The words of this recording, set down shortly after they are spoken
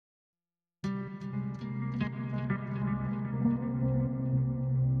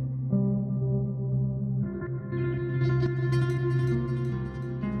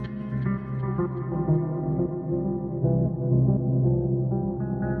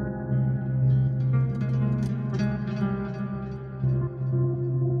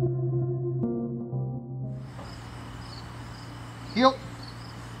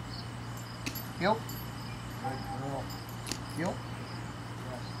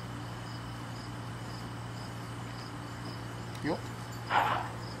Heel.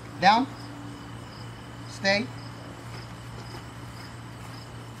 Down. Stay.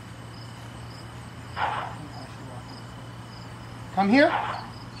 Come here.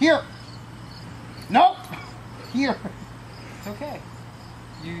 Here. Nope. Here. It's okay.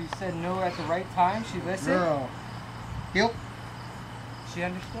 You said no at the right time. She listened. Girl. Heel. She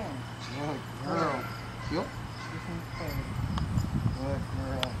understands. Good girl. Heel. Good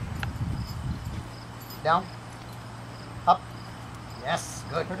girl. Down. Up. Yes.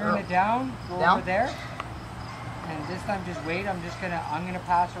 Good Put girl. her down. Go Down. over there. And this time, just wait. I'm gonna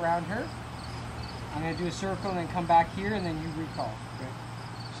pass around her. I'm gonna do a circle and then come back here, and then you recall. Okay.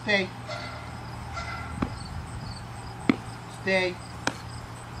 Stay. Stay.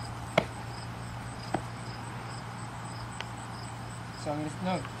 So I'm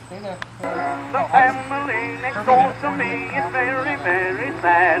gonna stay there. The family next door to me is very, very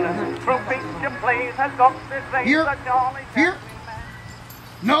sad. From picture place has got this place Here. a jolly Here. family man.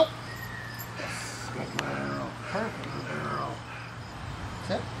 Nope. Good girl. Perfect. Good girl.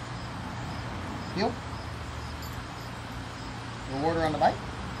 Sit. Heel. No order on the bite?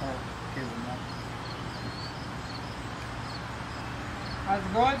 Or okay with that? How's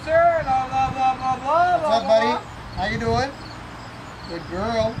it going, sir? Blah blah blah blah blah. What's up, buddy? How you doing? Good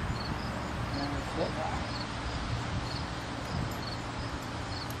girl.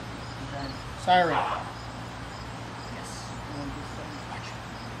 Siren. Yes.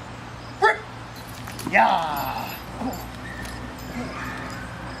 Rip. Yeah.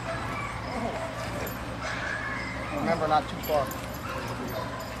 Remember, not too far.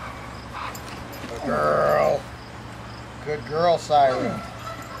 Good girl. Good girl, Siren.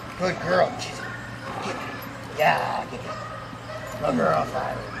 Good girl. Yeah. Good girl,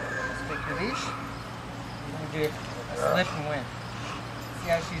 Siren. Let's take the leash. We're gonna do a slip and win. See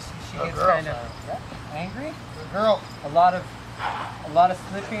how she gets girl, kind of angry? Good girl. A lot of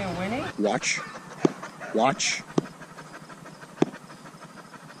slipping and winning. Watch. Watch.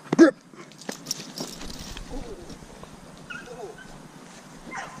 Grip.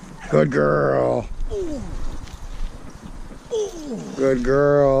 Good girl. Good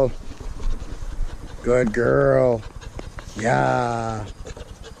girl. Good girl. Yeah.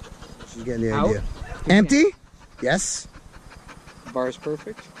 She's getting the idea. Empty? Yes. Bar's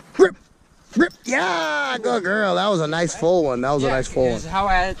perfect. Grip. Grip. Yeah. Good girl. That was a nice full one. That was a nice full one. This is how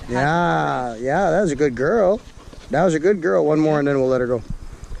I Yeah, yeah, that was a good girl. That was a good girl. One more and then we'll let her go.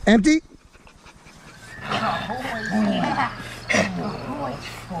 Empty.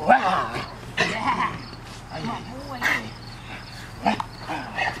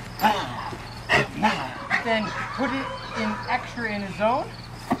 Then put it in extra in his zone.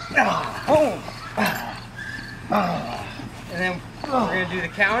 Boom. And then we're gonna do the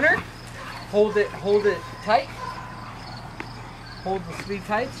counter. Hold it tight. Hold the sleeve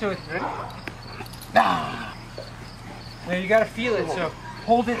tight so it's ready. Now you gotta feel it, so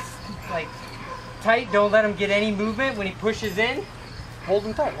hold it like tight, don't let him get any movement. When he pushes in, hold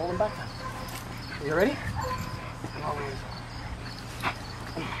him tight, hold him back tight. Are you ready?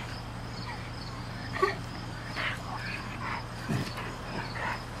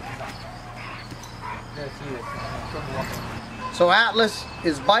 So Atlas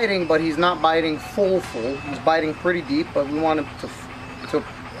is biting, but he's not biting full. He's biting pretty deep, but we want him to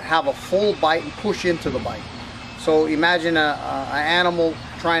have a full bite and push into the bite. So imagine an animal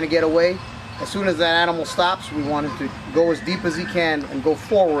trying to get away. As soon as that animal stops, we want him to go as deep as he can and go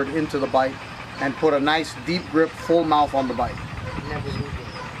forward into the bite and put a nice deep grip, full mouth on the bite.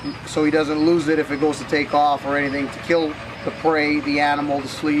 So he doesn't lose it if it goes to take off or anything, to kill the prey, the animal, the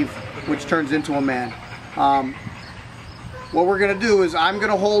sleeve, which turns into a man. What we're gonna do is I'm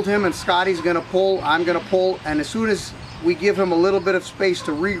gonna hold him and Scotty's gonna pull, I'm gonna pull, and as soon as we give him a little bit of space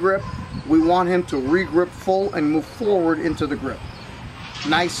to regrip, we want him to regrip full and move forward into the grip.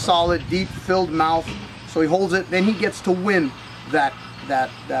 Nice, solid, deep filled mouth. So he holds it, then he gets to win that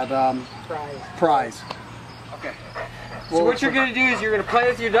prize. Okay. So what you're gonna do is you're gonna play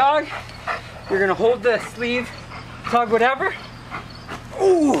with your dog. You're gonna hold the sleeve, tug whatever.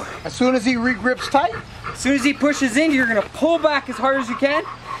 Ooh! As soon as he regrips tight, as soon as he pushes in, you're gonna pull back as hard as you can,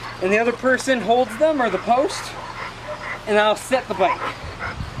 and the other person holds them or the post, and I'll set the bite.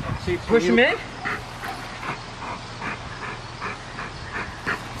 So you push him in.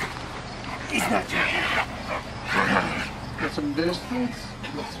 He's not trying. Get some distance.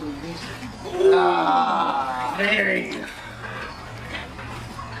 Get some distance. Ah, there you go.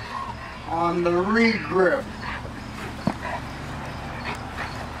 On the regrip.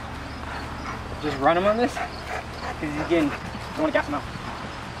 Just run him on this, because he's getting, you want to gas him out.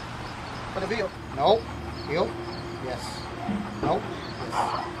 For the heel. No. Heel. Yes. Nope.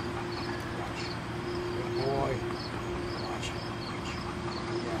 Good boy. Watch.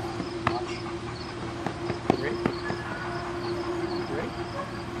 Yeah, watch. Grip. Grip.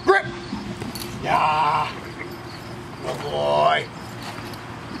 Grip! Yeah. Good boy.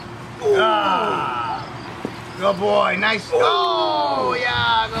 Ah. Good boy. Nice. Oh,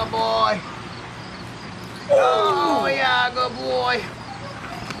 yeah, good boy. Oh, yeah, good boy.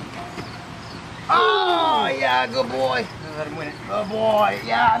 Oh, yeah, good boy. Let him win it. Good boy.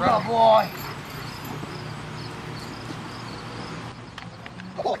 Yeah, good boy.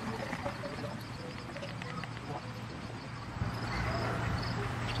 Oh.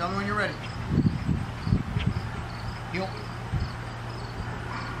 Tell me when you're ready. Heel.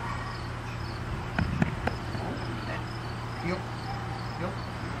 Heel. Heel.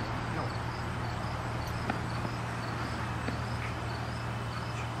 Heel.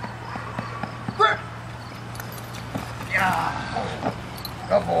 Grip. Yeah.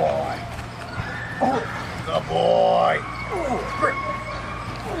 Good boy. Good boy. Grip.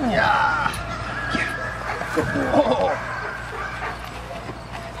 Yeah. Good boy.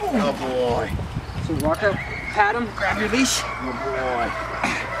 Good boy. So walk up, pat him, grab your leash. Good boy.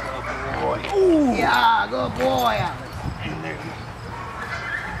 Good boy. Ooh. Yeah, good boy, Alex. And there you go.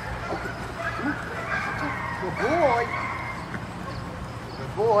 Good boy.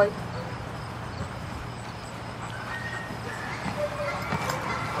 Good boy.